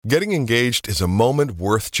Getting engaged is a moment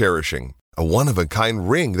worth cherishing. A one-of-a-kind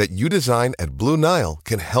ring that you design at Blue Nile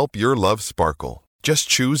can help your love sparkle. Just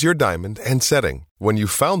choose your diamond and setting. When you've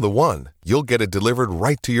found the one, you'll get it delivered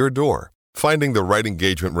right to your door. Finding the right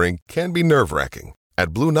engagement ring can be nerve-wracking.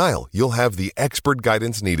 At Blue Nile, you'll have the expert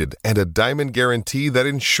guidance needed and a diamond guarantee that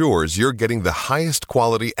ensures you're getting the highest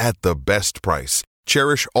quality at the best price.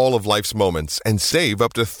 Cherish all of life's moments and save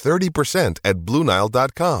up to 30% at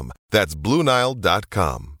BlueNile.com. That's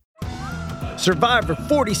BlueNile.com. Survivor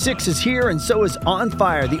 46 is here, and so is On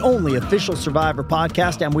Fire, the only official Survivor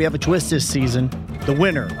podcast, and we have a twist this season. The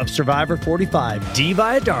winner of Survivor 45, Dee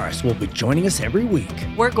Valladares, will be joining us every week.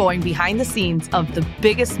 We're going behind the scenes of the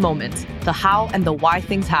biggest moments, the how and the why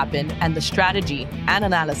things happen, and the strategy and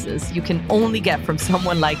analysis you can only get from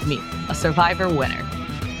someone like me, a Survivor winner.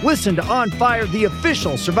 Listen to On Fire, the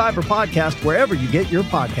official Survivor podcast, wherever you get your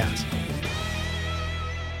podcasts.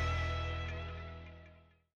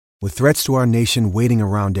 With threats to our nation waiting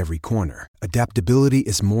around every corner, adaptability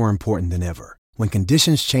is more important than ever. When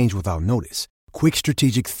conditions change without notice, quick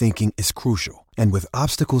strategic thinking is crucial. And with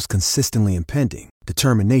obstacles consistently impending,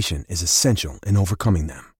 determination is essential in overcoming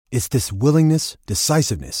them. It's this willingness,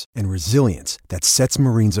 decisiveness, and resilience that sets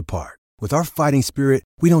Marines apart. With our fighting spirit,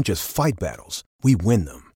 we don't just fight battles, we win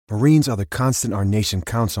them. Marines are the constant our nation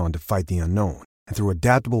counts on to fight the unknown. And through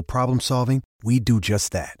adaptable problem solving, we do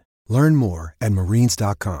just that. Learn more at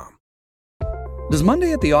marines.com. Does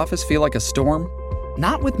Monday at the office feel like a storm?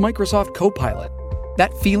 Not with Microsoft Copilot.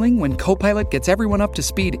 That feeling when Copilot gets everyone up to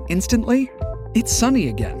speed instantly? It's sunny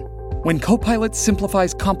again. When Copilot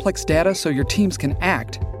simplifies complex data so your teams can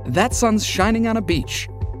act, that sun's shining on a beach.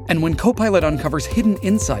 And when Copilot uncovers hidden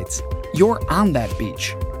insights, you're on that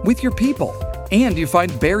beach with your people, and you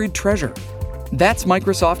find buried treasure. That's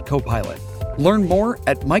Microsoft Copilot. Learn more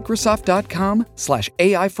at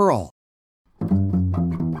Microsoft.com/AI for all.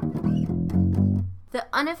 The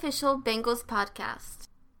Unofficial Bengals Podcast.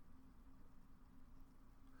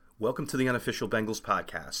 Welcome to the Unofficial Bengals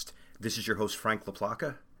Podcast. This is your host, Frank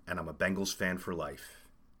LaPlaca, and I'm a Bengals fan for life.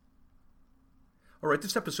 All right,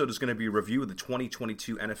 this episode is going to be a review of the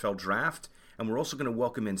 2022 NFL Draft, and we're also going to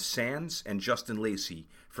welcome in Sands and Justin Lacey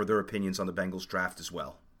for their opinions on the Bengals Draft as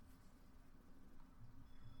well.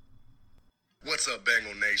 What's up,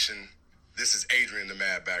 Bengal Nation? This is Adrian the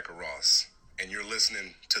Mad Backer Ross, and you're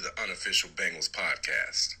listening to the Unofficial Bengals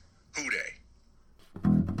Podcast. Who dey?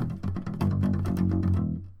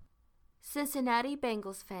 Cincinnati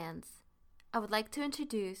Bengals fans, I would like to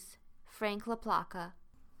introduce Frank LaPlaca.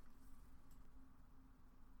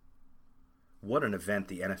 What an event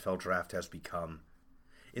the NFL Draft has become.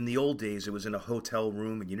 In the old days, it was in a hotel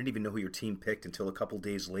room, and you didn't even know who your team picked until a couple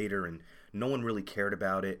days later, and no one really cared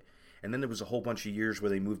about it. And then there was a whole bunch of years where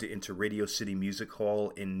they moved it into Radio City Music Hall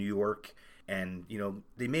in New York. And, you know,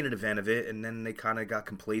 they made an event of it, and then they kind of got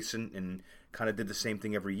complacent and kind of did the same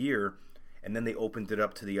thing every year. And then they opened it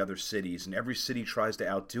up to the other cities. And every city tries to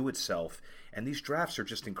outdo itself. And these drafts are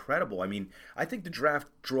just incredible. I mean, I think the draft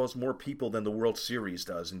draws more people than the World Series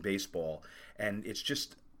does in baseball. And it's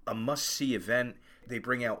just a must-see event. They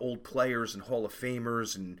bring out old players and Hall of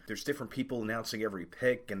Famers, and there's different people announcing every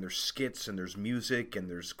pick, and there's skits, and there's music, and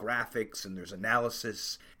there's graphics, and there's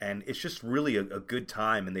analysis, and it's just really a good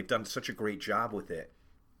time, and they've done such a great job with it.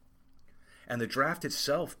 And the draft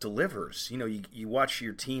itself delivers. You know, you watch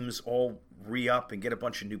your teams all re-up and get a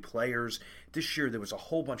bunch of new players. This year there was a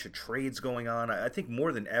whole bunch of trades going on, I think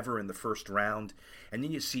more than ever in the first round, and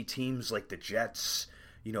then you see teams like the Jets,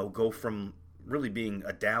 you know, go from really being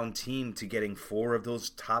a down team to getting 4 of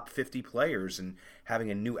those top 50 players and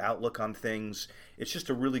having a new outlook on things. It's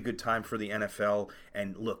just a really good time for the NFL.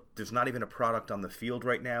 And look, there's not even a product on the field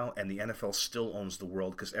right now, and the NFL still owns the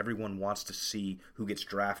world because everyone wants to see who gets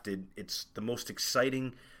drafted. It's the most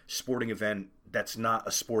exciting sporting event that's not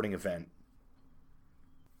a sporting event.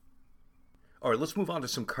 All right, let's move on to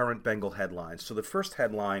some current Bengal headlines. So the first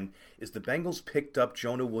headline is the Bengals picked up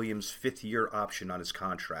Jonah Williams' 5th-year option on his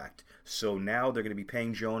contract. So now they're going to be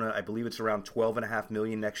paying Jonah, I believe it's around $12.5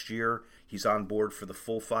 million next year. He's on board for the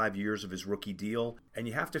full 5 years of his rookie deal. And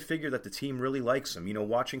you have to figure that the team really likes him. You know,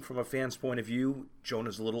 watching from a fan's point of view,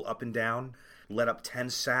 Jonah's a little up and down. Let up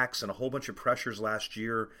 10 sacks and a whole bunch of pressures last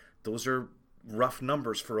year. Those are rough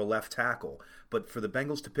numbers for a left tackle. But for the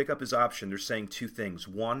Bengals to pick up his option, they're saying 2 things.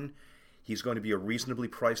 1, he's going to be a reasonably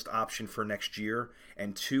priced option for next year.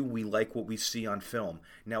 And 2, we like what we see on film.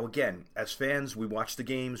 Now, again, as fans, we watch the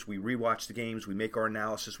games, we rewatch the games, we make our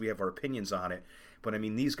analysis, we have our opinions on it. But, I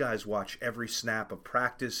mean, these guys watch every snap of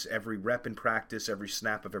practice, every rep in practice, every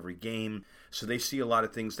snap of every game. So they see a lot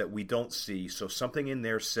of things that we don't see. So something in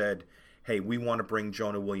there said, hey, we want to bring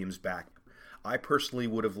Jonah Williams back. I personally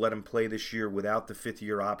would have let him play this year without the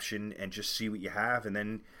fifth-year option and just see what you have. And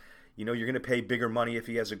then, you're going to pay bigger money if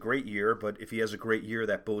he has a great year. But if he has a great year,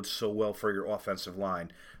 that bodes so well for your offensive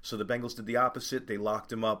line. So the Bengals did the opposite. They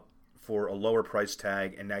locked him up for a lower price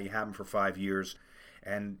tag, and now you have him for 5 years.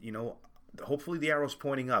 And, hopefully the arrow's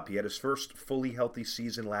pointing up. He had his first fully healthy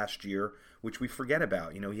season last year, which we forget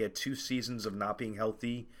about. He had 2 seasons of not being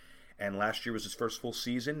healthy, and last year was his first full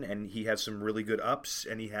season, and he had some really good ups,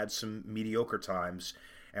 and he had some mediocre times.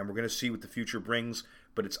 And we're going to see what the future brings,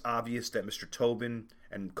 but it's obvious that Mr. Tobin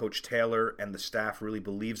and Coach Taylor and the staff really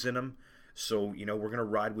believes in him. So, we're going to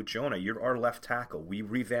ride with Jonah. You're our left tackle. We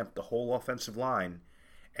revamped the whole offensive line,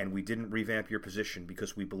 and we didn't revamp your position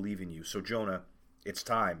because we believe in you. So, Jonah, it's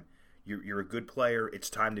time. You're a good player. It's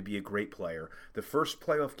time to be a great player. The first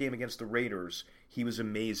playoff game against the Raiders, he was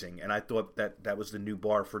amazing, and I thought that was the new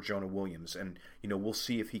bar for Jonah Williams. And, we'll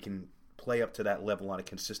see if he can play up to that level on a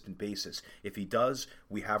consistent basis. If he does,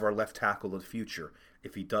 we have our left tackle of the future.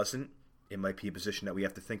 If he doesn't, it might be a position that we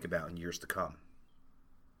have to think about in years to come.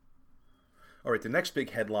 All right, the next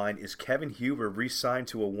big headline is Kevin Huber re-signed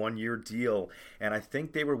to a 1-year deal, and I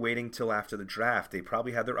think they were waiting till after the draft. They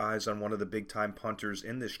probably had their eyes on one of the big-time punters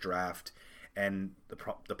in this draft, and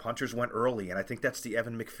the punters went early, and I think that's the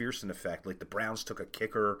Evan McPherson effect. Like, the Browns took a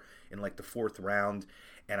kicker in, the 4th round,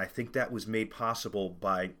 and I think that was made possible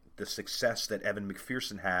by the success that Evan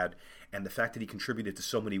McPherson had and the fact that he contributed to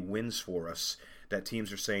so many wins for us, that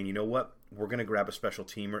teams are saying, you know what, we're going to grab a special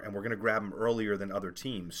teamer, and we're going to grab him earlier than other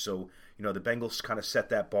teams. So, the Bengals kind of set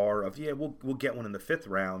that bar of, we'll get one in the 5th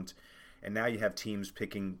round, and now you have teams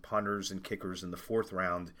picking punters and kickers in the 4th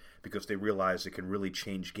round because they realize it can really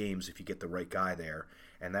change games if you get the right guy there,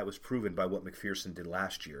 and that was proven by what McPherson did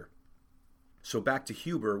last year. So back to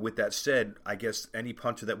Huber. With that said, I guess any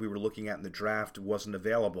punter that we were looking at in the draft wasn't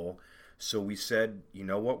available. So we said, you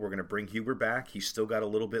know what, we're going to bring Huber back. He's still got a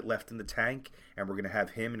little bit left in the tank, and we're going to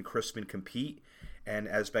have him and Crispin compete. And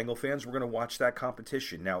as Bengal fans, we're going to watch that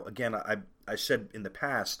competition. Now, again, I said in the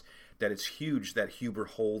past that it's huge that Huber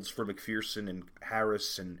holds for McPherson and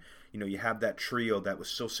Harris, and you have that trio that was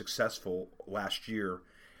so successful last year.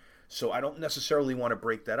 So I don't necessarily want to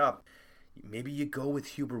break that up. Maybe you go with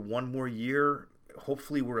Huber one more year.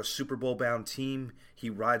 Hopefully we're a Super Bowl-bound team. He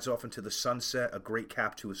rides off into the sunset, a great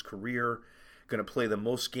cap to his career. Going to play the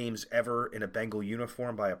most games ever in a Bengal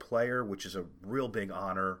uniform by a player, which is a real big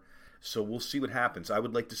honor. So we'll see what happens. I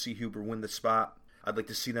would like to see Huber win the spot. I'd like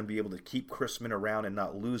to see them be able to keep Chrisman around and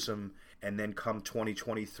not lose him. And then come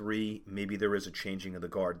 2023, maybe there is a changing of the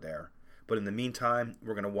guard there. But in the meantime,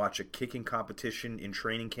 we're going to watch a kicking competition in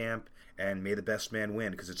training camp, and may the best man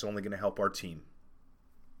win, because it's only going to help our team.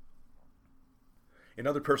 In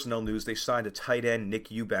other personnel news, they signed a tight end,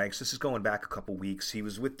 Nick Eubanks. This is going back a couple weeks. He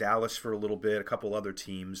was with Dallas for a little bit, a couple other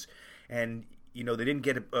teams. And, they didn't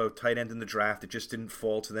get a tight end in the draft. It just didn't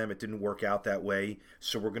fall to them. It didn't work out that way.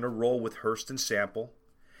 So we're going to roll with Hurst and Sample.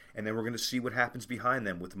 And then we're going to see what happens behind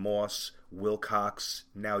them with Moss, Wilcox,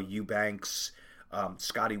 now Eubanks,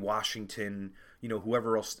 Scotty Washington,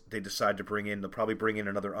 whoever else they decide to bring in. They'll probably bring in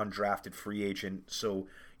another undrafted free agent. So,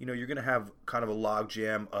 you're going to have kind of a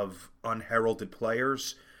logjam of unheralded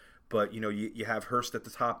players. But, you have Hurst at the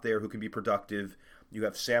top there who can be productive. You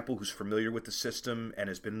have Sample, who's familiar with the system and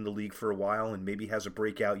has been in the league for a while and maybe has a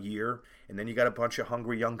breakout year. And then you got a bunch of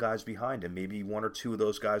hungry young guys behind him. Maybe one or two of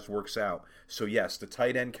those guys works out. So, yes, the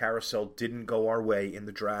tight end carousel didn't go our way in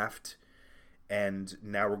the draft. And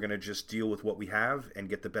now we're going to just deal with what we have and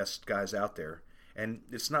get the best guys out there. And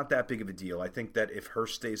it's not that big of a deal. I think that if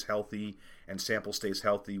Hurst stays healthy and Sample stays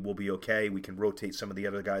healthy, we'll be okay. We can rotate some of the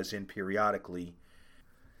other guys in periodically.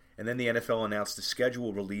 And then the NFL announced the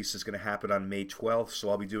schedule release is going to happen on May 12th, so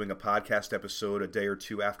I'll be doing a podcast episode a day or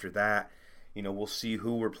two after that. We'll see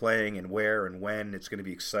who we're playing and where and when. It's going to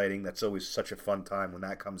be exciting. That's always such a fun time when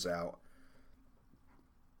that comes out.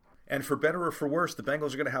 And for better or for worse, the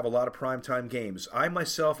Bengals are going to have a lot of primetime games. I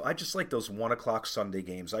just like those 1 o'clock Sunday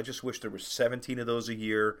games. I just wish there were 17 of those a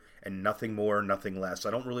year and nothing more, nothing less.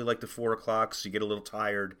 I don't really like the 4 o'clocks. You get a little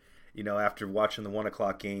tired, after watching the 1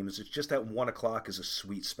 o'clock games. It's just that 1 o'clock is a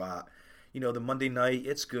sweet spot. The Monday night,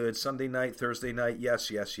 it's good. Sunday night, Thursday night, yes.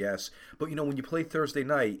 But, when you play Thursday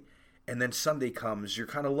night and then Sunday comes, you're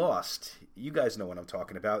kind of lost. You guys know what I'm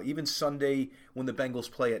talking about. Even Sunday when the Bengals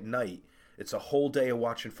play at night, it's a whole day of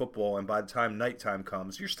watching football, and by the time nighttime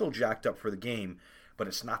comes, you're still jacked up for the game, but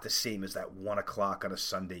it's not the same as that 1 o'clock on a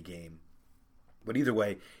Sunday game. But either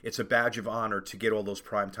way, it's a badge of honor to get all those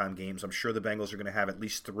primetime games. I'm sure the Bengals are going to have at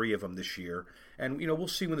least 3 of them this year. And, we'll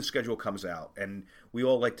see when the schedule comes out. And we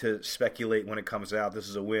all like to speculate when it comes out. This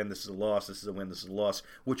is a win, this is a loss, this is a win, this is a loss,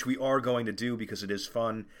 which we are going to do because it is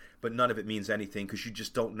fun. but none of it means anything because you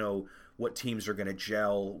just don't know what teams are going to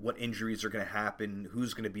gel, what injuries are going to happen,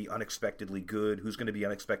 who's going to be unexpectedly good, who's going to be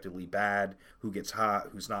unexpectedly bad, who gets hot,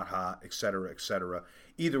 who's not hot, etc., etc.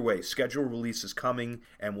 Either way, schedule release is coming,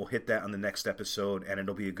 and we'll hit that on the next episode, and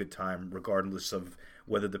it'll be a good time regardless of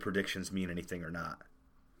whether the predictions mean anything or not.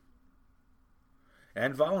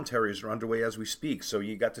 And voluntaries are underway as we speak, so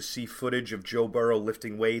you got to see footage of Joe Burrow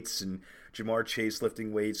lifting weights and Jamar Chase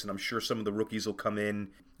lifting weights, and I'm sure some of the rookies will come in.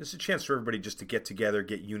 There's a chance for everybody just to get together,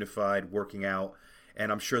 get unified, working out, and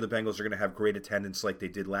I'm sure the Bengals are going to have great attendance like they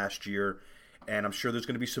did last year, and I'm sure there's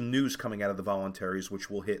going to be some news coming out of the voluntaries, which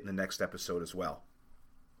we'll hit in the next episode as well.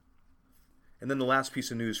 And then the last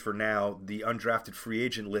piece of news for now, the undrafted free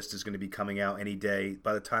agent list is going to be coming out any day.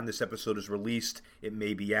 By the time this episode is released, it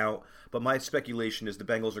may be out. But my speculation is the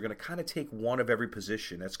Bengals are going to kind of take one of every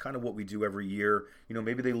position. That's kind of what we do every year. You know,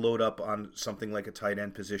 maybe they load up on something like a tight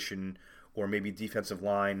end position or maybe defensive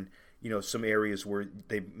line, you know, some areas where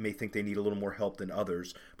they may think they need a little more help than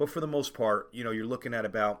others. But for the most part, you know, you're looking at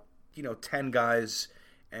about, 10 guys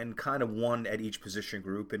and kind of one at each position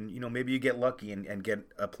group. And, maybe you get lucky and get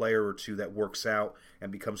a player or two that works out and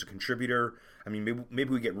becomes a contributor. I mean,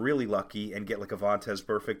 maybe we get really lucky and get like a Vontaze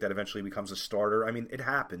Burfict that eventually becomes a starter. I mean, it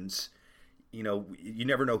happens. You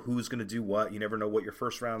never know who's going to do what. You never know what your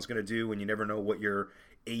first round's going to do, and you never know what your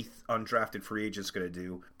 8th undrafted free agent's going to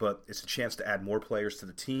do. But it's a chance to add more players to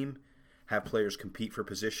the team, have players compete for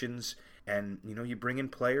positions, and, you bring in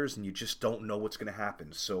players and you just don't know what's going to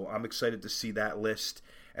happen. So I'm excited to see that list,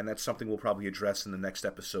 and that's something we'll probably address in the next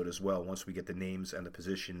episode as well once we get the names and the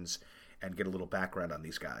positions and get a little background on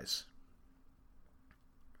these guys.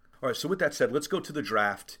 All right, so with that said, let's go to the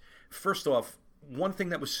draft. First off, one thing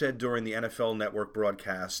that was said during the NFL Network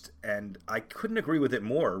broadcast, and I couldn't agree with it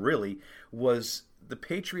more, really, was the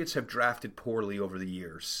Patriots have drafted poorly over the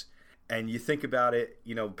years. And you think about it,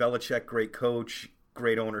 Belichick, great coach,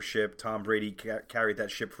 great ownership. Tom Brady carried that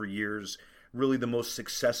ship for years. Really the most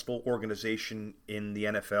successful organization in the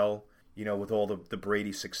NFL, with all the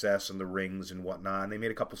Brady success and the rings and whatnot. And they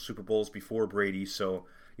made a couple Super Bowls before Brady, so,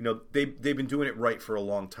 they've been doing it right for a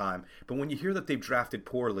long time. But when you hear that they've drafted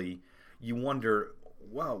poorly, you wonder,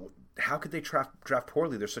 wow, how could they draft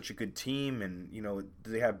poorly? They're such a good team, and,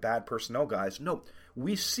 do they have bad personnel guys? No,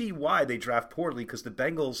 we see why they draft poorly, because the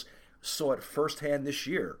Bengals saw it firsthand this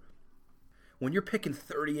year. When you're picking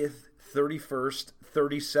 30th, 31st,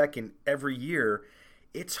 32nd every year,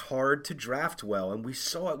 it's hard to draft well, and we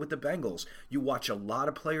saw it with the Bengals. You watch a lot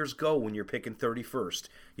of players go when you're picking 31st.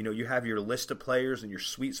 You have your list of players and your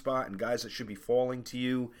sweet spot and guys that should be falling to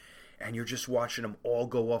you, and you're just watching them all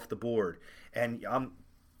go off the board. And I'm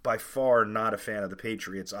by far not a fan of the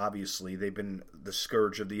Patriots, obviously. They've been the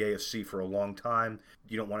scourge of the AFC for a long time.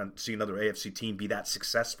 You don't want to see another AFC team be that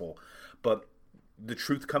successful. But the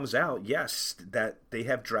truth comes out, yes, that they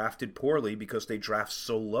have drafted poorly because they draft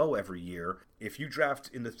so low every year. If you draft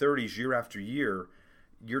in the 30s year after year,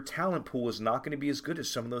 your talent pool is not going to be as good as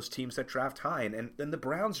some of those teams that draft high. And the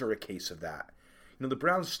Browns are a case of that. The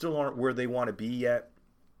Browns still aren't where they want to be yet.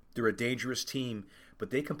 They're a dangerous team,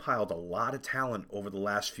 but they compiled a lot of talent over the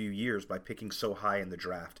last few years by picking so high in the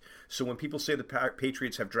draft. So when people say the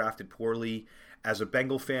Patriots have drafted poorly, as a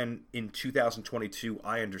Bengal fan in 2022,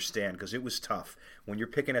 I understand, because it was tough. When you're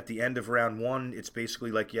picking at the end of round 1, it's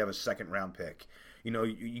basically like you have a second round pick.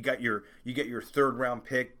 You get your third round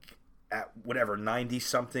pick at whatever 90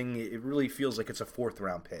 something. It really feels like it's a fourth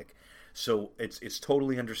round pick. So it's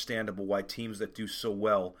totally understandable why teams that do so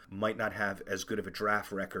well might not have as good of a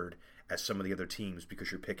draft record as some of the other teams,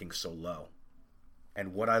 because you're picking so low.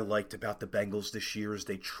 And what I liked about the Bengals this year is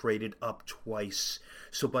they traded up twice.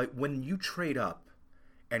 So when you trade up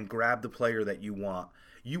and grab the player that you want,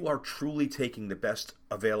 you are truly taking the best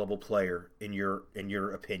available player in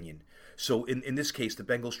your opinion. So in this case, the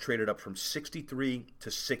Bengals traded up from 63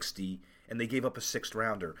 to 60, and they gave up a 6th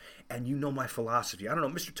rounder. And you know my philosophy. I don't know,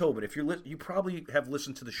 Mr. Tobin, if you probably have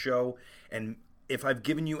listened to the show, and if I've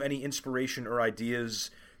given you any inspiration or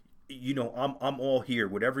ideas, I'm all here.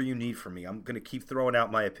 Whatever you need from me, I'm going to keep throwing out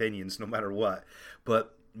my opinions no matter what.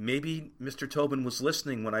 But maybe Mr. Tobin was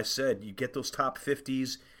listening when I said you get those top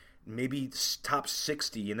 50s, maybe top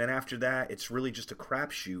 60, and then after that, it's really just a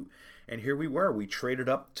crapshoot. And here we were. We traded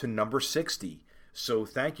up to number 60. So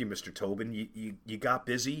thank you, Mr. Tobin. You got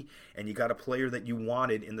busy, and you got a player that you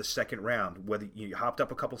wanted in the 2nd round. Whether you hopped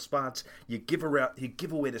up a couple spots, you give away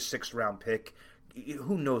the 6th round pick.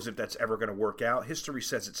 Who knows if that's ever going to work out? History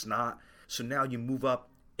says it's not. So now you move up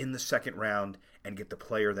in the 2nd round and get the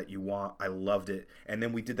player that you want. I loved it. And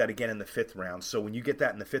then we did that again in the 5th round. So when you get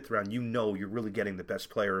that in the 5th round, you're really getting the best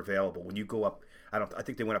player available. When you go up, I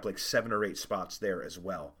think they went up like 7 or 8 spots there as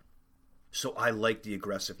well. So I like the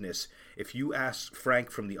aggressiveness. If you ask Frank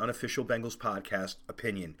from the Unofficial Bengals podcast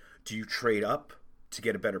opinion, do you trade up to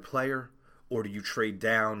get a better player, or do you trade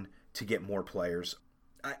down to get more players?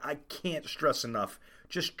 I can't stress enough,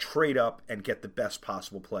 just trade up and get the best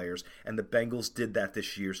possible players. And the Bengals did that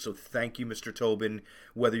this year. So thank you, Mr. Tobin.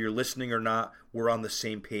 Whether you're listening or not, we're on the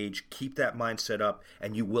same page. Keep that mindset up,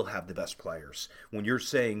 and you will have the best players. When you're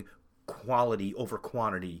saying quality over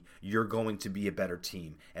quantity, you're going to be a better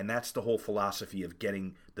team. And that's the whole philosophy of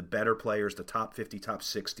getting the better players, the top 50, top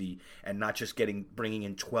 60, and not just bringing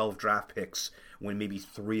in 12 draft picks when maybe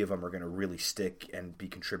 3 of them are going to really stick and be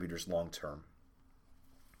contributors long term.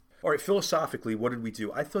 All right, philosophically, what did we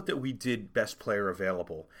do? I thought that we did best player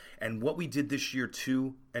available. And what we did this year,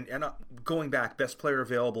 too, and going back, best player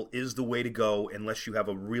available is the way to go unless you have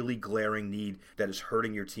a really glaring need that is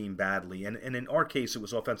hurting your team badly. And in our case, it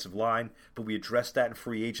was offensive line, but we addressed that in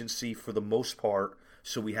free agency for the most part,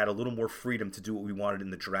 so we had a little more freedom to do what we wanted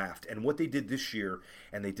in the draft. And what they did this year,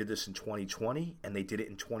 and they did this in 2020, and they did it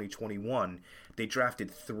in 2021, they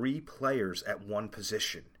drafted 3 players at one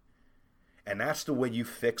position. And that's the way you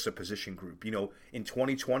fix a position group. You know, in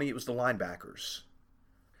 2020, it was the linebackers.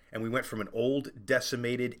 And we went from an old,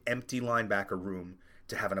 decimated, empty linebacker room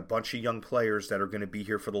to having a bunch of young players that are going to be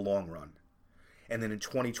here for the long run. And then in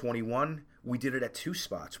 2021, we did it at 2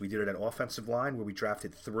 spots. We did it at offensive line, where we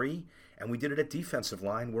drafted 3, and we did it at defensive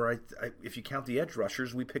line, where, if you count the edge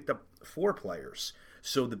rushers, we picked up 4 players.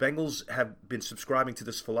 So the Bengals have been subscribing to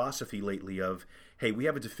this philosophy lately of, hey, we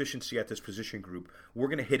have a deficiency at this position group. We're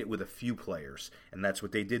going to hit it with a few players, and that's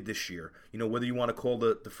what they did this year. You know, whether you want to call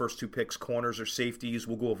the first 2 picks corners or safeties,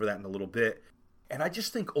 we'll go over that in a little bit. And I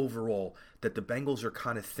just think overall that the Bengals are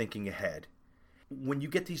kind of thinking ahead. When you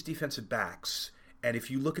get these defensive backs, and if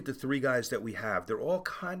you look at the 3 guys that we have, they're all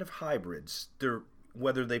kind of hybrids.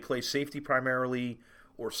 Whether they play safety primarily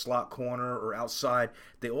or slot corner or outside,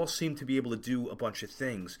 they all seem to be able to do a bunch of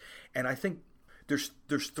things. And I think there's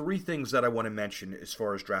 3 things that I want to mention as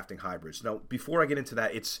far as drafting hybrids. Now, before I get into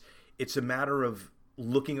that, it's a matter of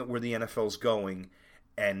looking at where the NFL's going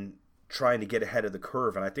and trying to get ahead of the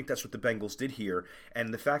curve, and I think that's what the Bengals did here.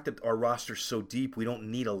 And the fact that our roster's so deep, we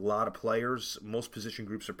don't need a lot of players. Most position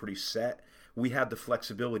groups are pretty set. We have the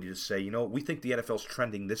flexibility to say, you know, we think the NFL's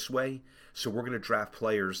trending this way, so we're going to draft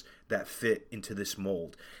players that fit into this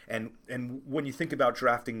mold. And when you think about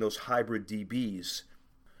drafting those hybrid DBs,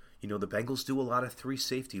 you know, the Bengals do a lot of 3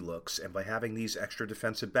 safety looks, and by having these extra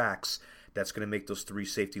defensive backs, that's going to make those 3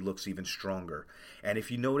 safety looks even stronger. And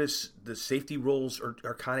if you notice, the safety roles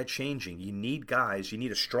are kind of changing. You need guys, you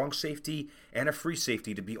need a strong safety and a free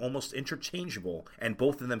safety to be almost interchangeable, and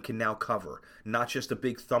both of them can now cover, not just a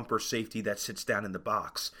big thumper safety that sits down in the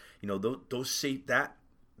box. You know,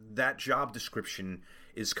 that job description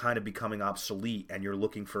is kind of becoming obsolete, and you're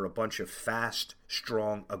looking for a bunch of fast,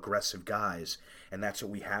 strong, aggressive guys, and that's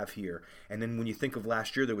what we have here. And then when you think of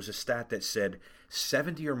last year, there was a stat that said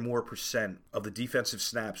 70 or more % of the defensive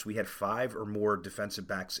snaps, we had 5 or more defensive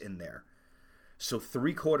backs in there. So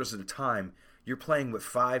 3/4 of the time, you're playing with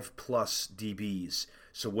 5+ DBs.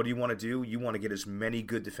 So what do you want to do? You want to get as many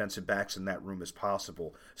good defensive backs in that room as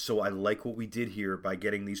possible. So I like what we did here by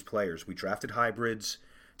getting these players. We drafted hybrids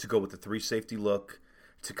to go with the 3 safety look,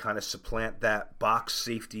 to kind of supplant that box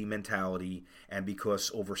safety mentality, and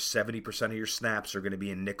because over 70% of your snaps are going to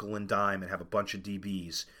be in nickel and dime and have a bunch of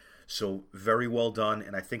DBs. So very well done,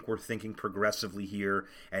 and I think we're thinking progressively here,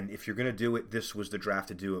 and if you're going to do it, this was the draft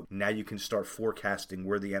to do it. Now you can start forecasting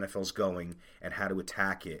where the NFL's going and how to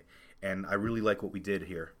attack it, and I really like what we did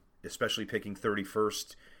here, especially picking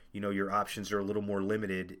 31st. You know, your options are a little more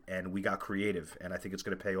limited, and we got creative, and I think it's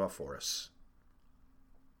going to pay off for us.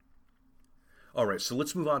 All right, so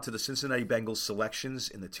let's move on to the Cincinnati Bengals selections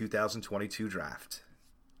in the 2022 draft.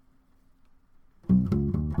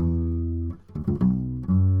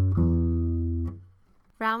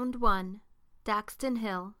 Round 1, Daxton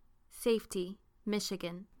Hill, safety,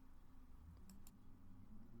 Michigan.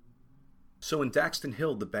 So in Daxton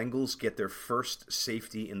Hill, the Bengals get their first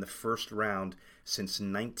safety in the first round since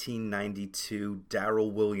 1992,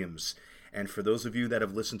 Darrell Williams. And for those of you that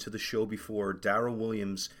have listened to the show before, Darrell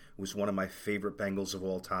Williams was one of my favorite Bengals of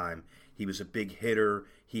all time. He was a big hitter,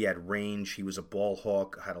 he had range, he was a ball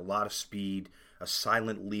hawk, had a lot of speed, a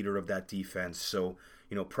silent leader of that defense. So,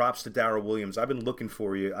 you know, props to Darrell Williams. I've been looking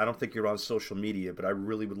for you. I don't think you're on social media, but I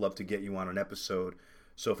really would love to get you on an episode.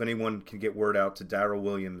 So if anyone can get word out to Darrell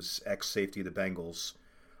Williams, ex-safety of the Bengals,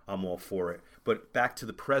 I'm all for it. But back to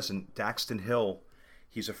the present, Daxton Hill,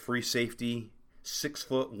 he's a free safety, 6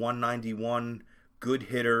 foot, 191, good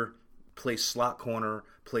hitter, plays slot corner,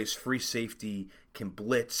 plays free safety, can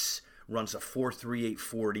blitz, runs a 4.38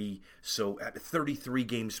 40, so at 33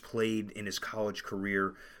 games played in his college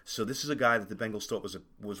career. So this is a guy that the Bengals thought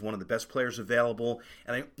was one of the best players available,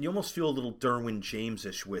 and you almost feel a little Derwin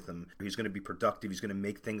James-ish with him. He's going to be productive, he's going to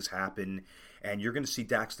make things happen, and you're going to see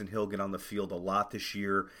Daxton Hill get on the field a lot this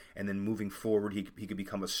year, and then moving forward, he could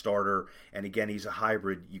become a starter. And again, he's a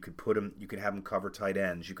hybrid. You could have him cover tight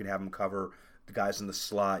ends, you can have him cover the guys in the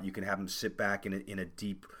slot, you can have him sit back in a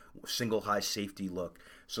deep single high safety look.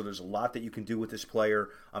 So there's a lot that you can do with this player.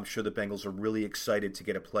 I'm sure the Bengals are really excited to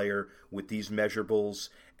get a player with these measurables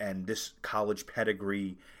and this college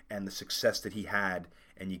pedigree and the success that he had.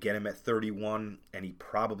 And you get him at 31, and he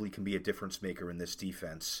probably can be a difference maker in this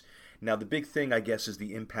defense. Now, the big thing, I guess, is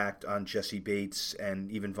the impact on Jessie Bates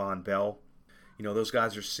and even Vonn Bell. You know, those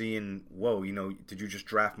guys are seeing, whoa, did you just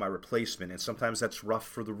draft my replacement? And sometimes that's rough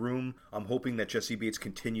for the room. I'm hoping that Jessie Bates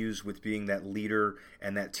continues with being that leader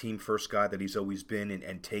and that team-first guy that he's always been,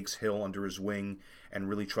 and takes Hill under his wing and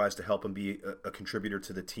really tries to help him be a contributor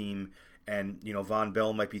to the team. And, Vonn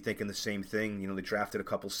Bell might be thinking the same thing. They drafted a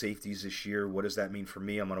couple safeties this year. What does that mean for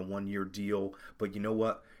me? I'm on a one-year deal. But you know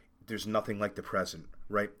what? There's nothing like the present,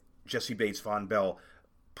 right? Jessie Bates, Vonn Bell,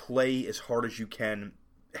 play as hard as you can.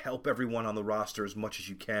 Help everyone on the roster as much as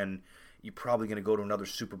you can. You're probably going to go to another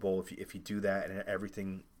Super Bowl if you do that and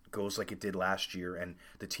everything goes like it did last year, and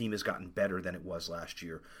the team has gotten better than it was last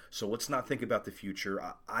year. So let's not think about the future.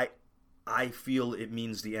 I feel it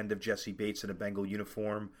means the end of Jessie Bates in a Bengal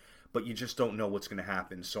uniform, but you just don't know what's going to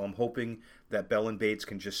happen. So I'm hoping that Bell and Bates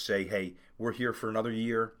can just say, hey, we're here for another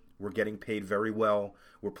year. We're getting paid very well.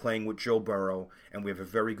 We're playing with Joe Burrow, and we have a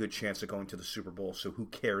very good chance of going to the Super Bowl. So who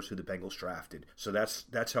cares who the Bengals drafted? So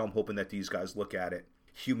that's how I'm hoping that these guys look at it.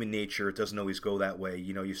 Human nature, it doesn't always go that way.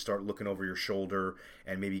 You start looking over your shoulder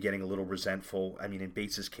and maybe getting a little resentful. I mean, in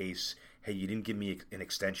Bates' case, hey, you didn't give me an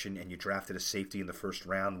extension and you drafted a safety in the first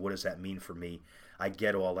round. What does that mean for me? I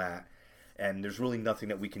get all that. And there's really nothing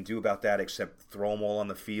that we can do about that except throw them all on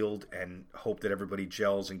the field and hope that everybody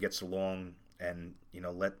gels and gets along, and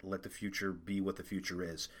let the future be what the future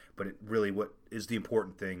is. But what is the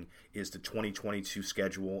important thing is the 2022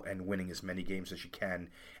 schedule and winning as many games as you can,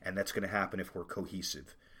 and that's going to happen if we're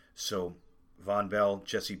cohesive. So Vonn Bell,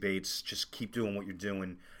 Jessie Bates, just keep doing what you're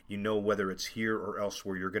doing. Whether it's here or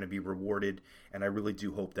elsewhere, you're going to be rewarded, and I really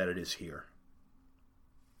do hope that it is here.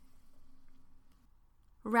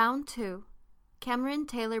 Round 2. Cameron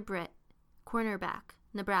Taylor-Britt, cornerback,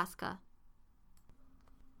 Nebraska.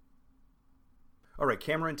 All right,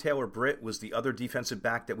 Cameron Taylor-Britt was the other defensive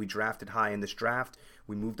back that we drafted high in this draft.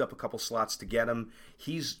 We moved up a couple slots to get him.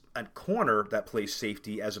 He's a corner that plays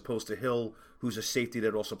safety as opposed to Hill, who's a safety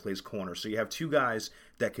that also plays corner. So you have two guys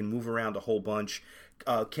that can move around a whole bunch.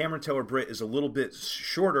 Cameron Taylor-Britt is a little bit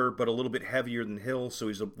shorter but a little bit heavier than Hill, so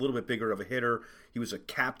he's a little bit bigger of a hitter. He was a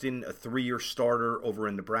captain, a 3-year starter over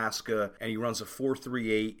in Nebraska, and he runs a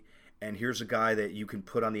 4.38. And here's a guy that you can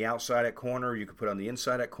put on the outside at corner, you can put on the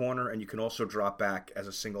inside at corner, and you can also drop back as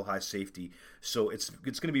a single high safety. So it's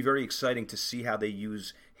going to be very exciting to see how they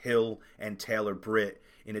use Hill and Taylor-Britt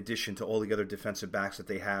in addition to all the other defensive backs that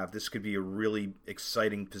they have. This could be a really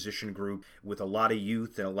exciting position group with a lot of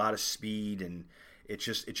youth and a lot of speed, and it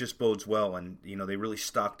just bodes well. And they really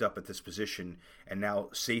stocked up at this position, and now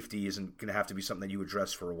safety isn't going to have to be something that you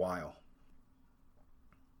address for a while.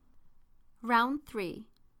 Round 3.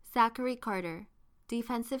 Zachary Carter,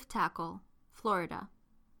 defensive tackle, Florida.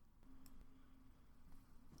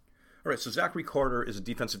 All right, so Zachary Carter is a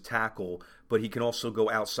defensive tackle, but he can also go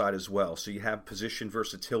outside as well. So you have position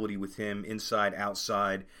versatility with him, inside,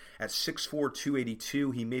 outside. At 6'4",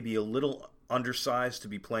 282, he may be a little undersized to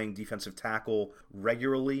be playing defensive tackle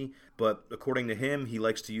regularly, but according to him, he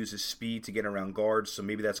likes to use his speed to get around guards, so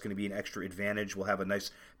maybe that's going to be an extra advantage. We'll have a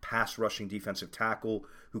nice pass-rushing defensive tackle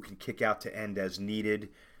who can kick out to end as needed.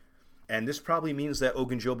 And this probably means that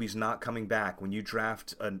Ogunjobi's not coming back. When you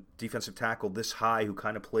draft a defensive tackle this high who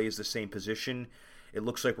kind of plays the same position, it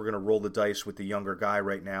looks like we're going to roll the dice with the younger guy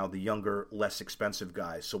right now, the younger, less expensive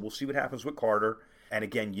guy. So we'll see what happens with Carter. And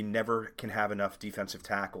again, you never can have enough defensive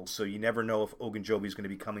tackles. So you never know if Ogunjobi's going to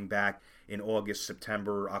be coming back in August,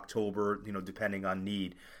 September, October, depending on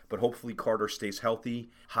need. But hopefully Carter stays healthy,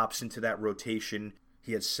 hops into that rotation.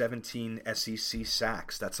 He had 17 SEC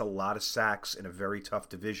sacks. That's a lot of sacks in a very tough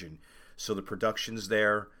division. So the production's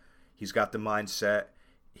there. He's got the mindset.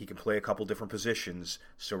 He can play a couple different positions.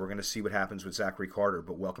 So we're going to see what happens with Zachary Carter.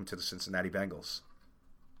 But welcome to the Cincinnati Bengals.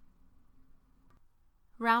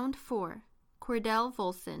 Round 4. Cordell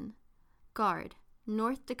Volson, guard,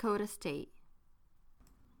 North Dakota State.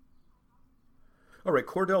 All right,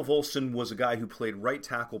 Cordell Volson was a guy who played right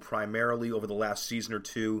tackle primarily over the last season or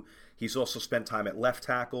two. He's also spent time at left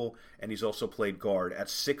tackle, and he's also played guard. At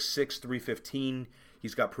 6'6", 315,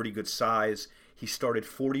 he's got pretty good size. He started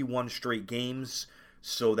 41 straight games,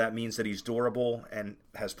 so that means that he's durable and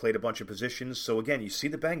has played a bunch of positions. So again, you see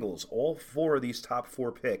the Bengals, all four of these top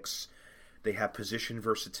four picks, they have position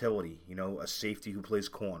versatility. You know, a safety who plays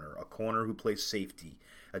corner, a corner who plays safety,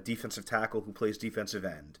 a defensive tackle who plays defensive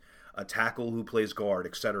end, a tackle who plays guard,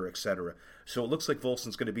 etc., etc. So it looks like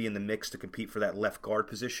Volson's going to be in the mix to compete for that left guard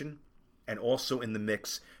position, and also in the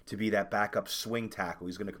mix to be that backup swing tackle.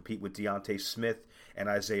 He's going to compete with Deontay Smith and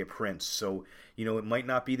Isaiah Prince. So, you know, it might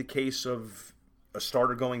not be the case of a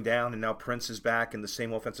starter going down and now Prince is back in the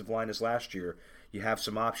same offensive line as last year. You have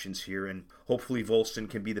some options here, and hopefully Volson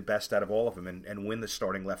can be the best out of all of them and win the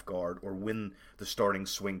starting left guard or win the starting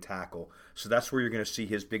swing tackle. So that's where you're going to see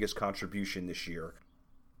his biggest contribution this year.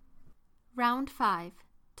 Round 5,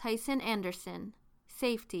 Tycen Anderson,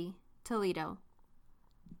 safety, Toledo.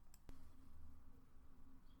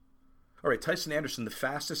 All right, Tycen Anderson, the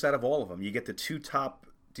fastest out of all of them. You get the two top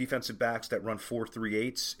defensive backs that run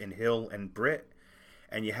 4.38s in Hill and Britt,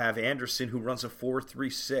 and you have Anderson who runs a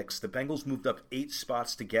 4.36. The Bengals moved up 8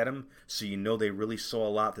 spots to get him, so you know they really saw a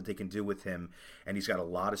lot that they can do with him, and he's got a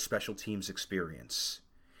lot of special teams experience.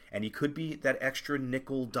 And he could be that extra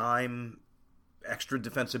nickel dime, extra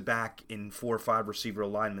defensive back in 4 or 5 receiver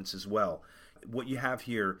alignments as well. What you have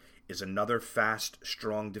here is another fast,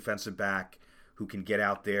 strong defensive back who can get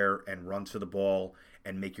out there and run to the ball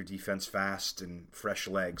and make your defense fast and fresh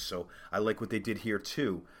legs. So I like what they did here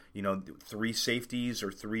too. You know, 3 safeties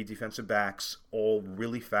or 3 defensive backs, all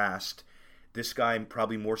really fast. This guy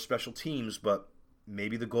probably more special teams, but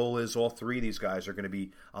maybe the goal is all 3 of these guys are going to be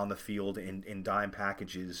on the field in dime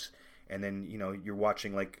packages. And then, you know, you're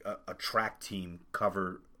watching like a track team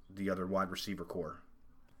cover the other wide receiver core.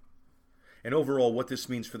 And overall, what this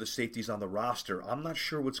means for the safeties on the roster, I'm not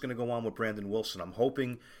sure what's going to go on with Brandon Wilson. I'm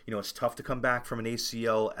hoping, you know, it's tough to come back from an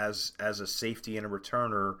ACL as a safety and a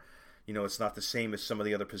returner. You know, it's not the same as some of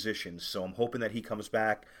the other positions. So I'm hoping that he comes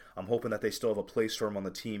back. I'm hoping that they still have a place for him on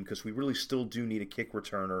the team because we really still do need a kick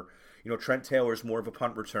returner. You know, Trent Taylor is more of a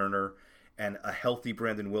punt returner, and a healthy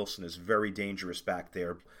Brandon Wilson is very dangerous back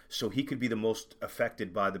there. So he could be the most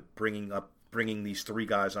affected by the bringing these 3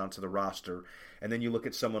 guys onto the roster. And then you look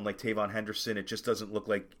at someone like Tavon Henderson, it just doesn't look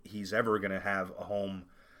like he's ever going to have a home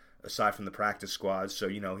aside from the practice squad. So,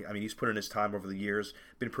 you know, I mean, he's put in his time over the years,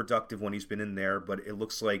 been productive when he's been in there, but it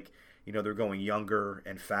looks like, you know, they're going younger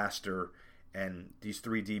and faster, and these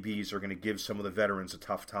 3 DBs are going to give some of the veterans a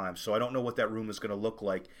tough time. So I don't know what that room is going to look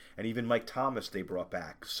like. And even Mike Thomas they brought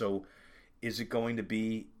back. So is it going to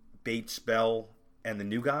be Bates, Bell, and the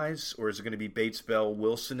new guys, or is it going to be Bates, Bell,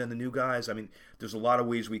 Wilson, and the new guys? I mean, there's a lot of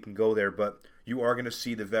ways we can go there, but you are going to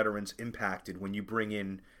see the veterans impacted when you bring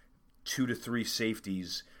in 2 to 3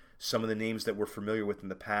 safeties. Some of the names that we're familiar with in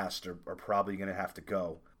the past are probably going to have to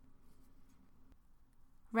go.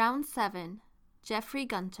 Round 7, Jeffrey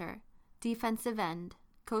Gunter, defensive end,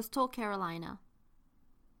 Coastal Carolina.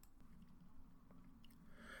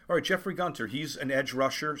 All right, Jeffrey Gunter, he's an edge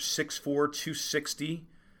rusher, 6'4", 260.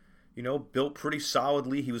 You know, built pretty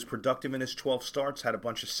solidly. He was productive in his 12 starts, had a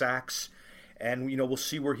bunch of sacks. And, you know, we'll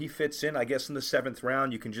see where he fits in. I guess in the 7th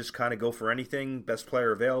round, you can just kind of go for anything. Best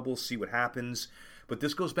player available, see what happens. But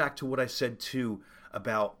this goes back to what I said, too,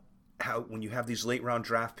 about how when you have these late-round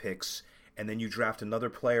draft picks and then you draft another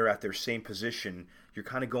player at their same position, you're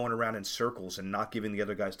kind of going around in circles and not giving the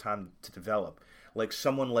other guys time to develop. Like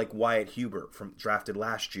someone like Wyatt Hubert drafted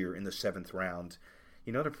last year in the 7th round.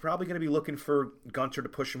 You know, they're probably going to be looking for Gunter to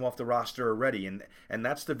push him off the roster already. And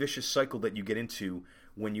that's the vicious cycle that you get into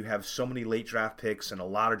when you have so many late draft picks and a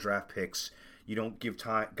lot of draft picks. You don't give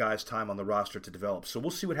guys time on the roster to develop. So we'll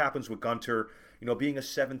see what happens with Gunter. You know, being a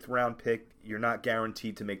 7th round pick, you're not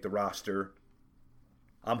guaranteed to make the roster.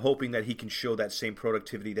 I'm hoping that he can show that same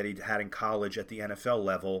productivity that he had in college at the NFL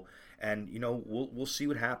level. And, you know, we'll see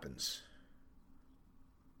what happens.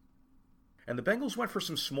 And the Bengals went for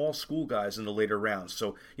some small school guys in the later rounds.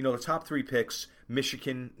 So, you know, the top 3 picks,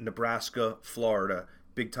 Michigan, Nebraska, Florida,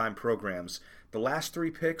 big-time programs. The last 3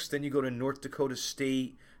 picks, then you go to North Dakota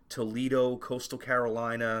State, Toledo, Coastal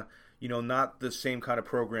Carolina, you know, not the same kind of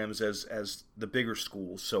programs as the bigger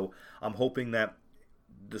schools. So I'm hoping that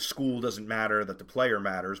the school doesn't matter, that the player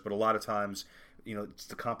matters, but a lot of times, you know, it's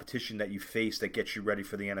the competition that you face that gets you ready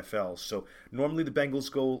for the NFL. So normally the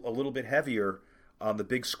Bengals go a little bit heavier on the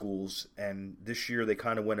big schools, and this year they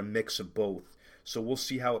kind of went a mix of both. So we'll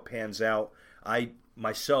see how it pans out. I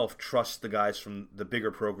myself trust the guys from the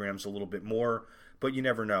bigger programs a little bit more, but you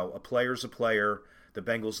never know. A player's a player. The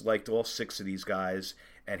Bengals liked all 6 of these guys.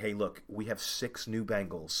 And hey, look, we have 6 new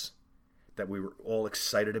Bengals that we were all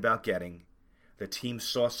excited about getting. The team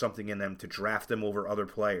saw something in them to draft them over other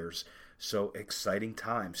players. So exciting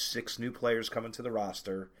times. 6 new players coming to the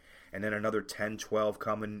roster, and then another 10, 12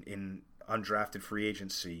 coming in undrafted free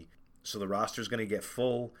agency. So the roster's going to get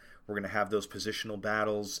full. We're going to have those positional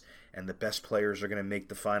battles, and the best players are going to make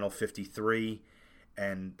the final 53.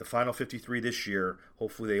 And the final 53 this year,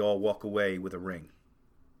 hopefully they all walk away with a ring.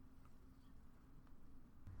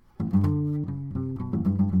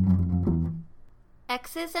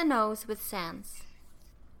 X's and O's with Sands.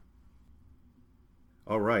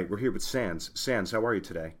 All right, we're here with Sands. Sands, how are you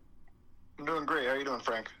today? I'm doing great. How are you doing,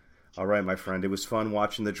 Frank? All right, my friend. It was fun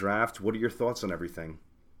watching the draft. What are your thoughts on everything?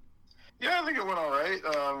 Yeah, I think it went all right.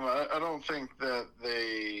 I don't think that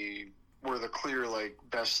they were the clear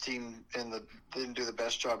best team they didn't do the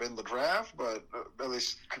best job in the draft, but at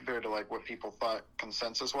least compared to what people thought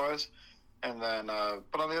consensus wise. And then,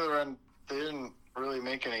 but on the other end, they didn't really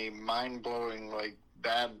make any mind-blowing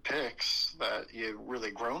bad picks that you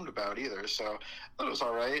really groaned about either. So I thought it was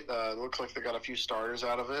all right. It looks like they got a few starters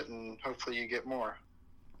out of it, and hopefully you get more.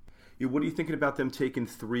 Yeah, what are you thinking about them taking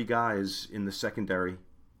 3 guys in the secondary?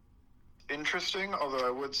 Interesting, although I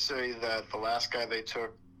would say that the last guy they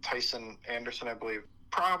took, Tyson Anderson, I believe,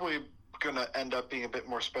 probably going to end up being a bit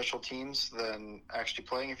more special teams than actually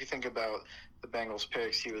playing. If you think about the Bengals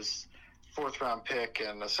picks, he was 4th-round pick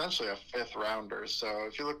and essentially a 5th-rounder. So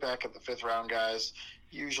if you look back at the 5th-round guys,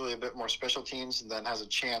 usually a bit more special teams, and then has a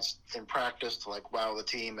chance in practice to wow the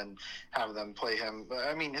team and have them play him.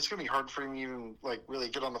 I mean, it's going to be hard for him to even really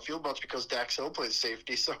get on the field much because Dax Hill plays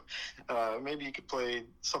safety. So maybe you could play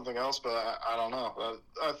something else, but I don't know.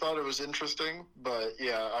 I thought it was interesting, but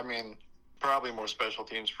yeah, I mean, probably more special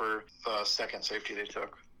teams for the second safety they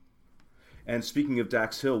took. And speaking of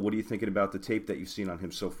Dax Hill, what are you thinking about the tape that you've seen on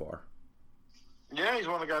him so far? Yeah, he's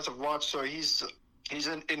one of the guys I've watched, so he's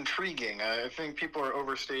intriguing. I think people are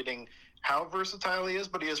overstating how versatile he is,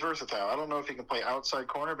 but he is versatile. I don't know if he can play outside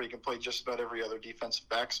corner, but he can play just about every other defensive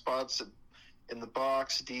back spots, in the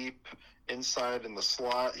box, deep, inside, in the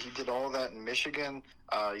slot. He did all that in Michigan.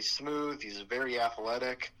 He's smooth. He's very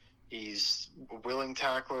athletic. He's a willing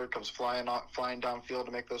tackler, comes flying downfield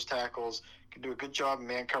to make those tackles. Can do a good job in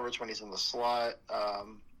man coverage when he's in the slot.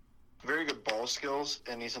 Very good ball skills,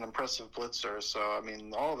 and he's an impressive blitzer. So, I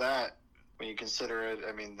mean, all that, when you consider it,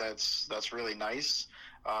 I mean, that's really nice.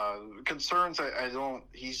 Concerns,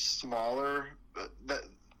 he's smaller.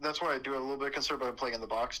 That's why I do a little bit concerned about him playing in the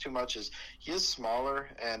box too much, is he is smaller,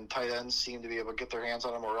 and tight ends seem to be able to get their hands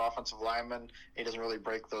on him, or offensive linemen. He doesn't really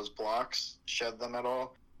break those blocks, shed them at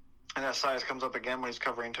all. And that size comes up again when he's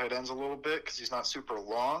covering tight ends a little bit, because he's not super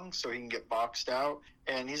long, so he can get boxed out.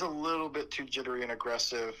 And he's a little bit too jittery and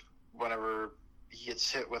aggressive whenever he gets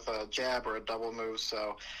hit with a jab or a double move.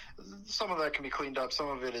 So some of that can be cleaned up. Some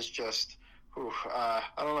of it is just, I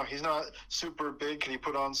don't know. He's not super big. Can he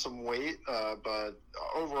put on some weight? But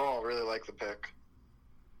overall, really like the pick.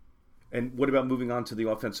 And what about moving on to the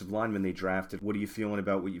offensive lineman they drafted? What are you feeling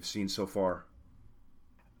about what you've seen so far?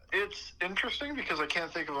 It's interesting because I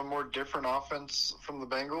can't think of a more different offense from the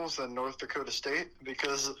Bengals than North Dakota State,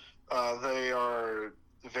 because they are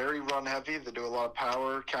very run heavy. They do a lot of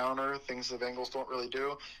power, counter, things the Bengals don't really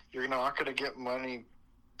do. You're not going to get many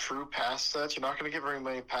true pass sets. You're not going to get very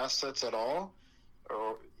many pass sets at all,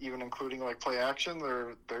 or even including play action.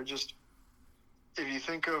 They're just, if you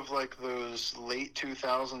think of those late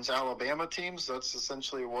 2000s Alabama teams, that's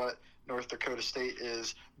essentially what North Dakota State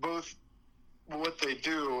is, both what they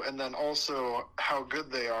do and then also how good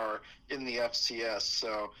they are in the FCS.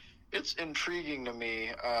 So it's intriguing to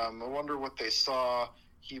me. I wonder what they saw.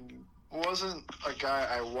 He wasn't a guy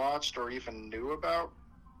I watched or even knew about,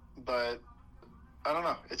 but I don't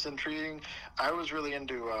know. It's intriguing. I was really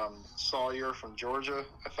into Sawyer from Georgia.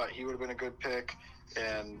 I thought he would have been a good pick.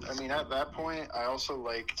 And, I mean, at that point, I also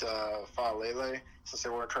liked Faalele, since they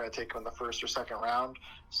weren't trying to take him in the first or second round.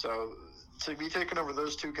 So to be taken over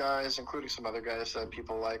those 2 guys, including some other guys that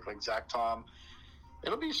people like Zach Tom,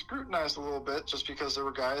 it'll be scrutinized a little bit just because there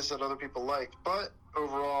were guys that other people liked. But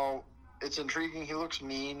overall, it's intriguing. He looks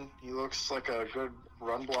mean. He looks like a good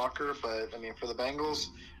run blocker. But, I mean, for the Bengals,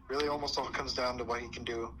 really almost all comes down to what he can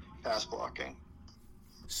do pass blocking.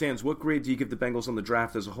 Sands, what grade do you give the Bengals on the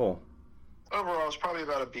draft as a whole? Overall, it's probably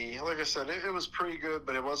about a B. Like I said, it was pretty good,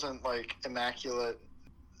 but it wasn't, immaculate.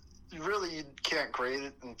 Really, you can't grade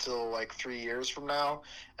it until, 3 years from now,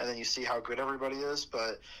 and then you see how good everybody is.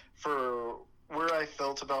 But for where I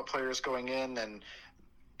felt about players going in and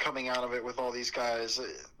coming out of it with all these guys.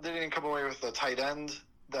 They didn't come away with a tight end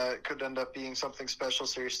that could end up being something special,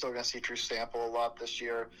 so you're still going to see Drew Sample a lot this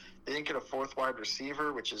year. They didn't get a fourth wide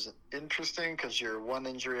receiver, which is interesting because you're one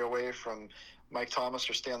injury away from Mike Thomas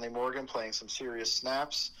or Stanley Morgan playing some serious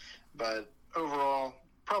snaps. But overall,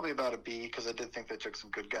 probably about a B because I did think they took some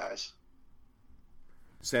good guys.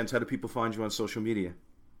 Sands, how do people find you on social media?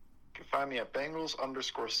 You can find me at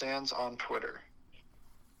Bengals_Sands on Twitter.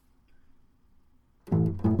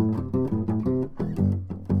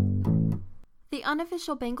 The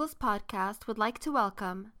Unofficial Bengals podcast would like to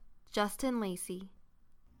welcome Justin Lacey.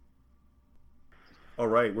 All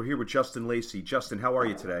right, we're here with Justin Lacey. Justin, how are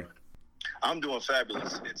you today? I'm doing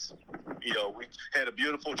fabulous. It's, we had a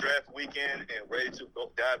beautiful draft weekend and ready to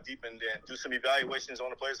go dive deep and do some evaluations on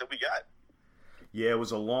the players that we got. Yeah, it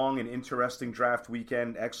was a long and interesting draft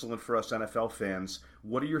weekend. Excellent for us NFL fans.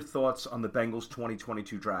 What are your thoughts on the Bengals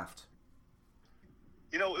 2022 draft?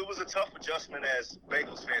 It was a tough adjustment as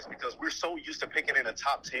Bengals fans because we're so used to picking in the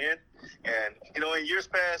top 10. And, in years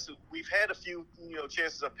past, we've had a few,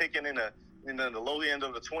 chances of picking in the low end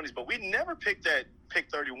of the 20s, but we never picked that pick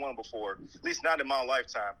 31 before, at least not in my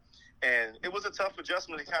lifetime. And it was a tough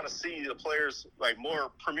adjustment to kind of see the players, like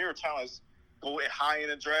more premier talents, go high in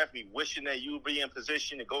the draft, be wishing that you would be in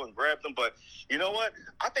position to go and grab them. But you know what?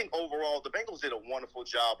 I think overall the Bengals did a wonderful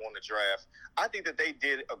job on the draft. I think that they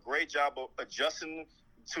did a great job of adjusting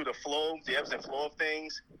to the flow, the ebbs and flow of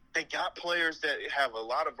things. They got players that have a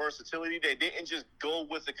lot of versatility. They didn't just go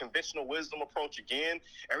with the conventional wisdom approach again.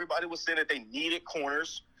 Everybody was saying that they needed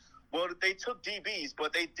corners. Well, they took DBs,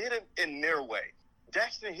 but they did it in their way.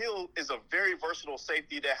 Daxton Hill is a very versatile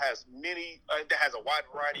safety that has a wide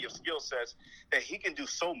variety of skill sets that he can do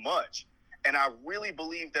so much. And I really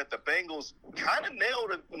believe that the Bengals kind of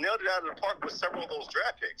nailed it out of the park with several of those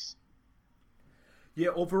draft picks.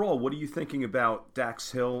 Yeah, overall, what are you thinking about Dax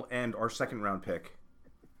Hill and our second-round pick?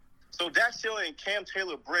 So Dax Hill and Cam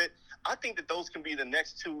Taylor-Britt, I think that those can be the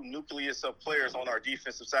next two nucleus of players on our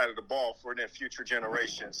defensive side of the ball for the future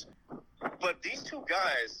generations. But these two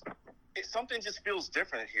guys, something just feels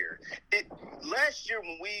different here. Last year,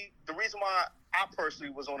 the reason why I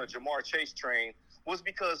personally was on a Jamar Chase train was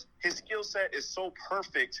because his skill set is so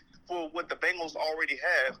perfect for what the Bengals already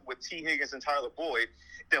have with T. Higgins and Tyler Boyd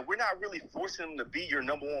that we're not really forcing him to be your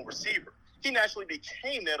number one receiver. He naturally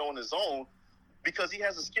became that on his own because he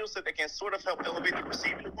has a skill set that can sort of help elevate the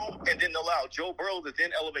receiving room and then allow Joe Burrow to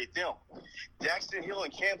then elevate them. Daxton Hill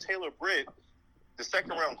and Cam Taylor-Britt, the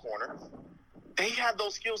second-round corner, they have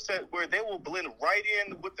those skill sets where they will blend right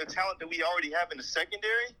in with the talent that we already have in the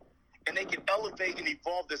secondary, and they can elevate and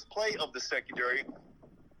evolve this play of the secondary,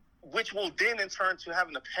 which will then in turn to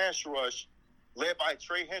having a pass rush led by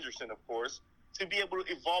Trey Hendrickson, of course, to be able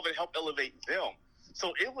to evolve and help elevate them.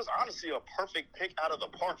 So it was honestly a perfect pick out of the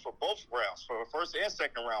park for both rounds, for a first and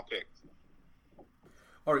second round pick.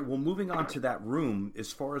 All right, well, moving on to that room,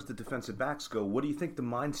 as far as the defensive backs go, what do you think the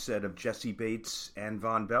mindset of Jesse Bates and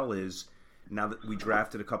Von Bell is now that we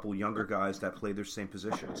drafted a couple of younger guys that play their same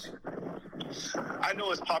positions? I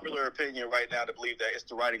know it's popular opinion right now to believe that it's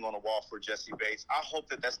the writing on the wall for Jesse Bates. I hope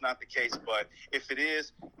that that's not the case, but if it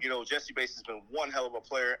is, Jesse Bates has been one hell of a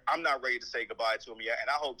player. I'm not ready to say goodbye to him yet, and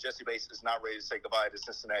I hope Jesse Bates is not ready to say goodbye to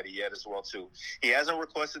Cincinnati yet as well, too. He hasn't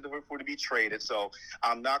requested for to be traded, so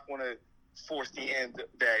I'm not going to force the end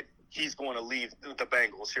that he's going to leave the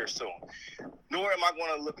Bengals here soon. Nor am I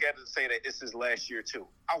going to look at it and say that it's his last year, too.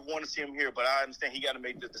 I want to see him here, but I understand he got to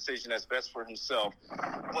make the decision that's best for himself.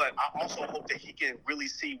 But I also hope that he can really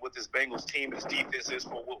see what this Bengals team, this defense is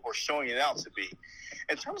for what we're showing it out to be.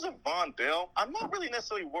 In terms of Von Bell, I'm not really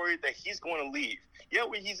necessarily worried that he's going to leave. Yeah,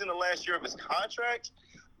 he's in the last year of his contract,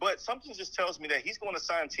 but something just tells me that he's going to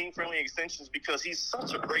sign team-friendly extensions because he's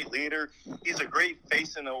such a great leader. He's a great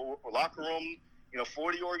face in the locker room.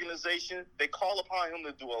 For the organization, they call upon him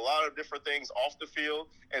to do a lot of different things off the field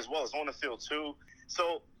as well as on the field too.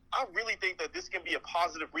 So I really think that this can be a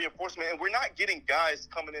positive reinforcement. And we're not getting guys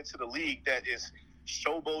coming into the league that is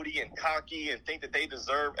showboaty and cocky and think that they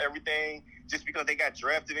deserve everything just because they got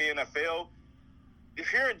drafted in the NFL.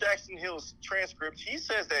 If you're in Daxton Hill's transcript, he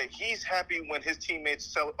says that he's happy when his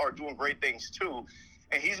teammates are doing great things too.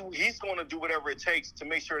 And he's going to do whatever it takes to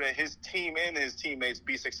make sure that his team and his teammates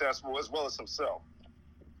be successful as well as himself.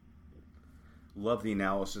 Love the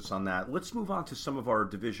analysis on that. Let's move on to some of our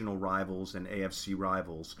divisional rivals and AFC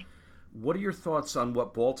rivals. What are your thoughts on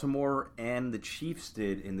what Baltimore and the Chiefs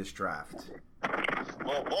did in this draft?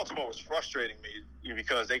 Well, Baltimore was frustrating me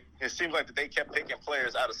because it seems like that they kept picking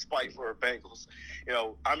players out of spite for the Bengals.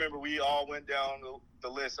 I remember we all went down the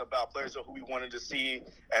list about players who we wanted to see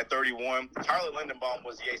at 31. Tyler Linderbaum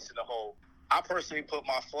was the ace in the hole. I personally put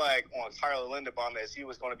my flag on Tyler Linderbaum as he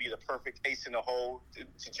was going to be the perfect ace in the hole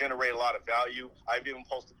to generate a lot of value. I've even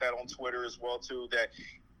posted that on Twitter as well, too, that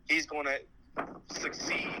he's going to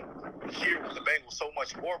succeed here with the Bengals so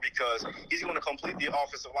much more because he's going to complete the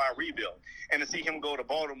offensive line rebuild. And to see him go to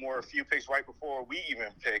Baltimore a few picks right before we even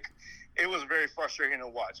pick, it was very frustrating to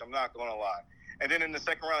watch. I'm not going to lie. And then in the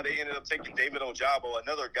second round, they ended up taking David Ojabo,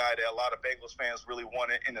 another guy that a lot of Bengals fans really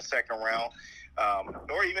wanted in the second round,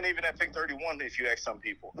 or even at pick 31 if you ask some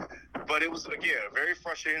people. But it was, again, very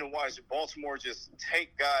frustrating to watch Baltimore just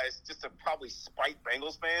take guys just to probably spite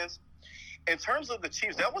Bengals fans. In terms of the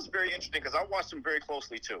Chiefs, that was very interesting because I watched them very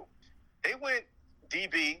closely too. They went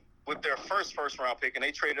DB with their first-round pick, and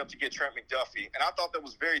they traded up to get Trent McDuffie. And I thought that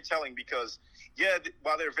was very telling because,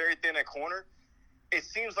 while they're very thin at corner, it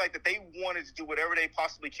seems like that they wanted to do whatever they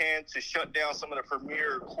possibly can to shut down some of the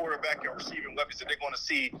premier quarterback and receiving weapons that they're going to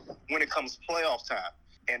see when it comes playoff time.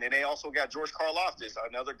 And then they also got George Karlaftis,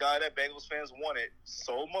 another guy that Bengals fans wanted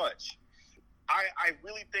so much. I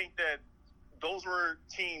really think that those were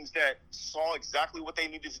teams that saw exactly what they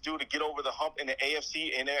needed to do to get over the hump in the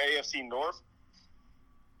AFC and the AFC North.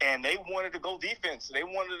 And they wanted to go defense. They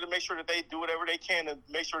wanted to make sure that they do whatever they can to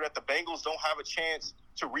make sure that the Bengals don't have a chance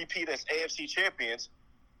to repeat as AFC champions.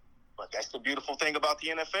 But that's the beautiful thing about the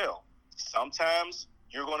NFL. Sometimes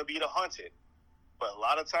you're going to be the hunted. But a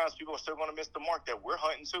lot of times people are still going to miss the mark that we're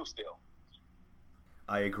hunting too still.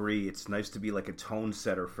 I agree. It's nice to be like a tone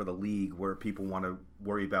setter for the league where people want to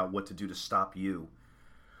worry about what to do to stop you.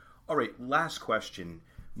 All right, last question.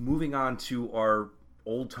 Moving on to our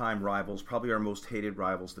old-time rivals, probably our most hated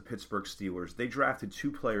rivals, the Pittsburgh Steelers. They drafted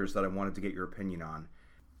two players that I wanted to get your opinion on.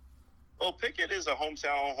 Well, Pickett is a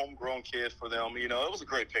homegrown kid for them. You know, it was a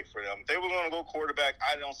great pick for them. If they were going to go quarterback,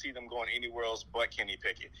 I don't see them going anywhere else but Kenny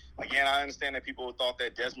Pickett. Again, I understand that people thought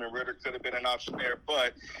that Desmond Ridder could have been an option there,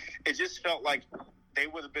 but it just felt like they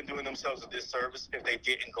would have been doing themselves a disservice if they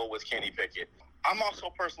didn't go with Kenny Pickett. I'm also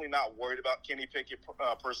personally not worried about Kenny Pickett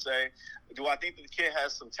per se. Do I think that the kid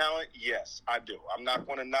has some talent? Yes, I do. I'm not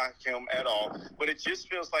going to knock him at all. But it just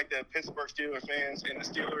feels like the Pittsburgh Steelers fans and the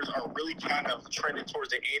Steelers are really kind of trending towards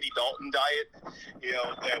the Andy Dalton diet. You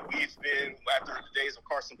know, that we've been, after the days of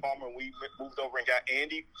Carson Palmer, we moved over and got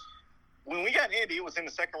Andy. When we got Andy, it was in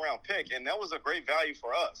the second-round pick, and that was a great value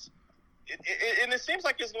for us. And it seems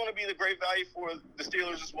like it's going to be the great value for the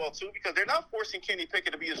Steelers as well, too, because they're not forcing Kenny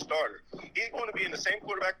Pickett to be a starter. He's going to be in the same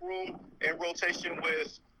quarterback room in rotation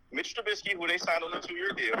with Mitch Trubisky, who they signed on a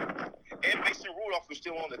 2-year deal, and Mason Rudolph, who's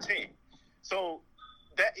still on the team. So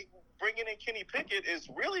that bringing in Kenny Pickett is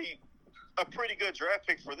really a pretty good draft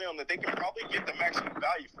pick for them that they can probably get the maximum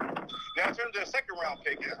value for. Now, in terms of the second-round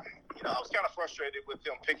pick, you know, I was kind of frustrated with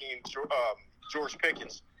them picking George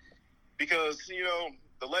Pickens because, you know,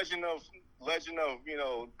 the legend of you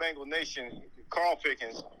know, Bengal Nation, Carl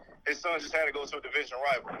Pickens, his son just had to go to a division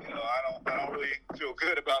rival. You know, I don't really feel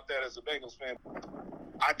good about that as a Bengals fan.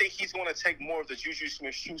 I think he's going to take more of the Juju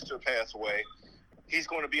Smith-Schuster pathway. He's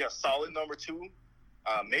going to be a solid number 2.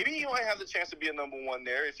 Maybe he might have the chance to be a number 1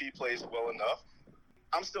 there if he plays well enough.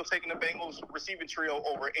 I'm still taking the Bengals receiving trio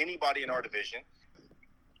over anybody in our division.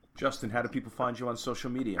 Justin, how do people find you on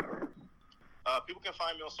social media? People can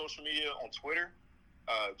find me on social media on Twitter.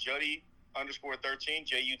 Juddy_13,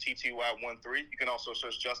 JUTTY13. You can also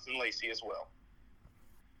search Justin Lacey as well.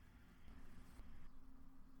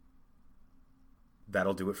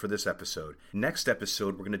 That'll do it for this episode. Next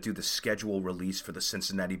episode, we're going to do the schedule release for the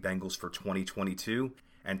Cincinnati Bengals for 2022.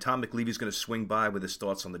 And Tom McLeavy's going to swing by with his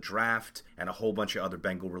thoughts on the draft and a whole bunch of other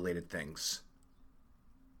Bengal-related things.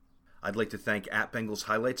 I'd like to thank @Bengals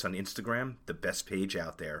Highlights on Instagram, the best page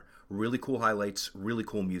out there. Really cool highlights, really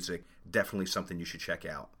cool music. Definitely something you should check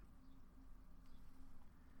out.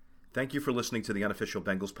 Thank you for listening to the Unofficial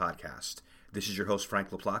Bengals Podcast. This is your host, Frank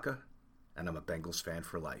LaPlaca, and I'm a Bengals fan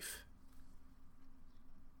for life.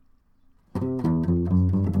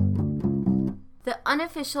 The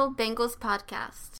Unofficial Bengals Podcast.